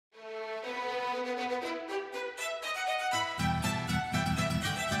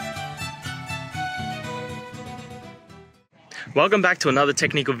Welcome back to another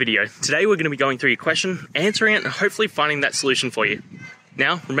technical video. Today we're going to be going through your question, answering it, and hopefully finding that solution for you.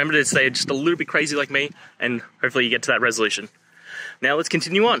 Now, remember to stay just a little bit crazy like me, and hopefully you get to that resolution. Now let's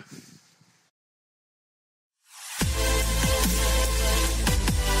continue on.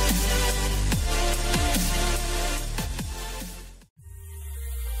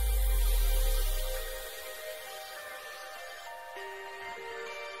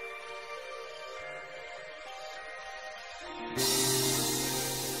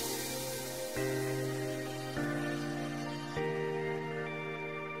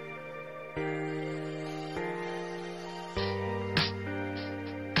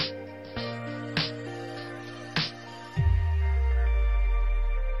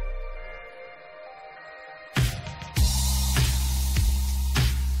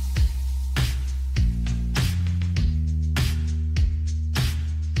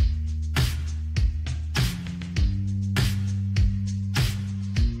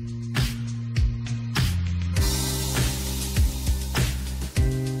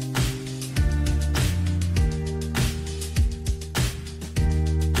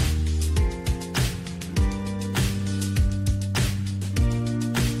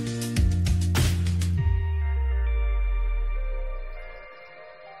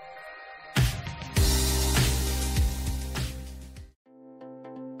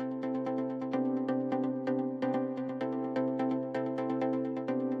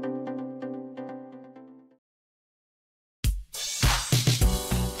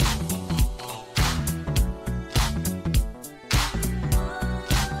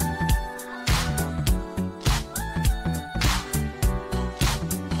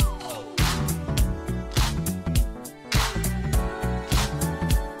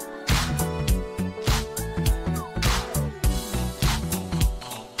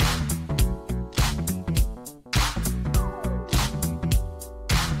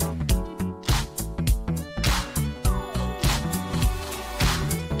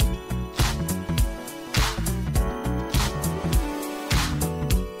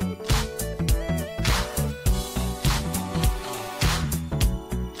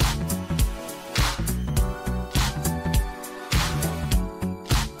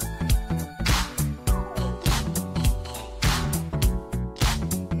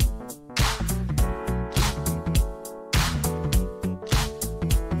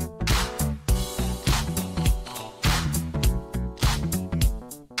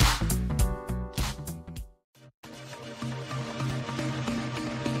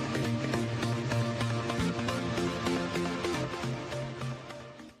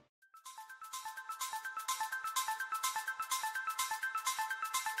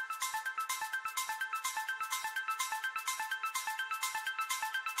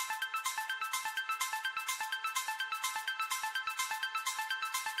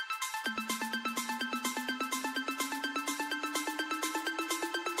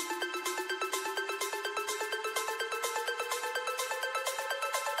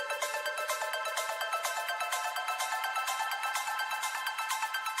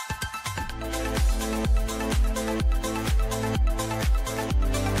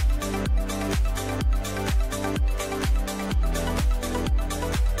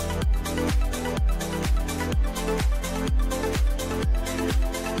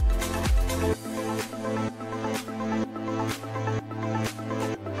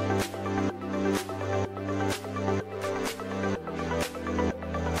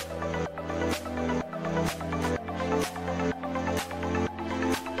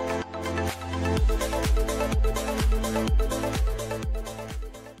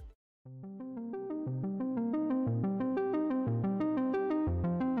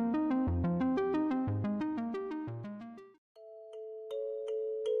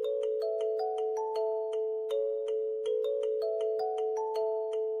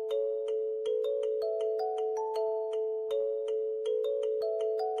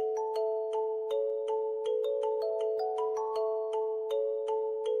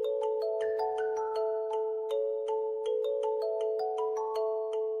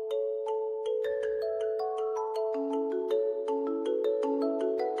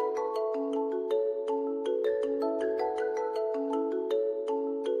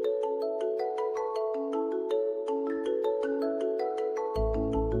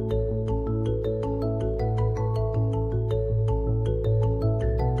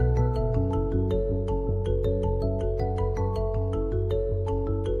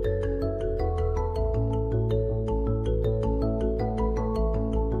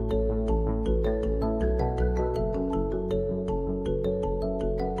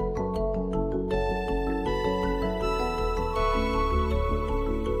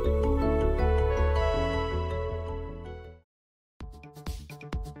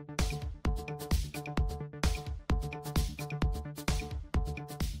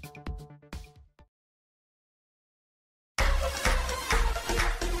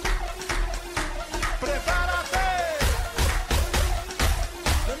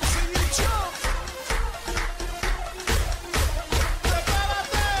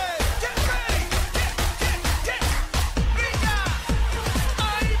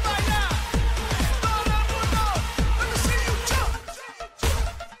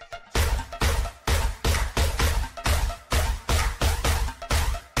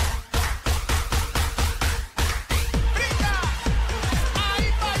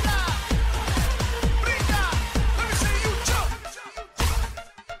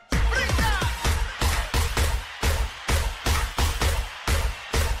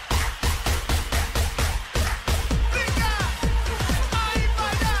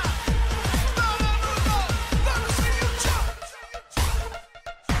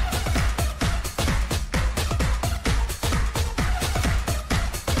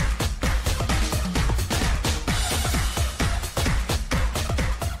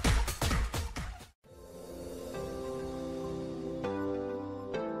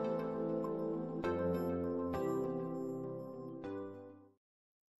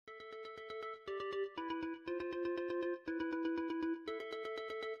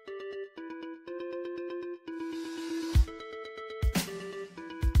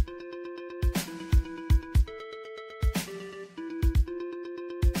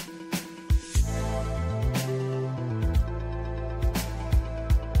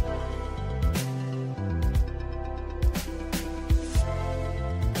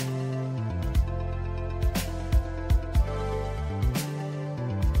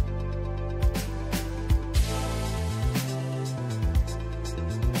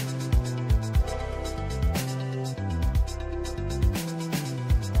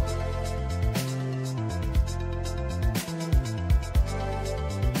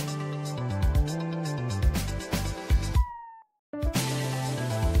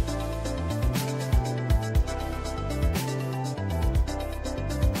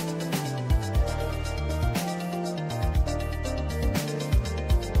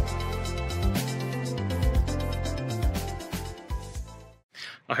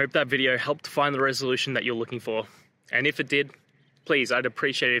 I hope that video helped find the resolution that you're looking for. And if it did, please, I'd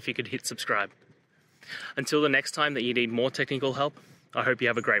appreciate it if you could hit subscribe. Until the next time that you need more technical help, I hope you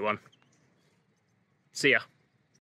have a great one. See ya.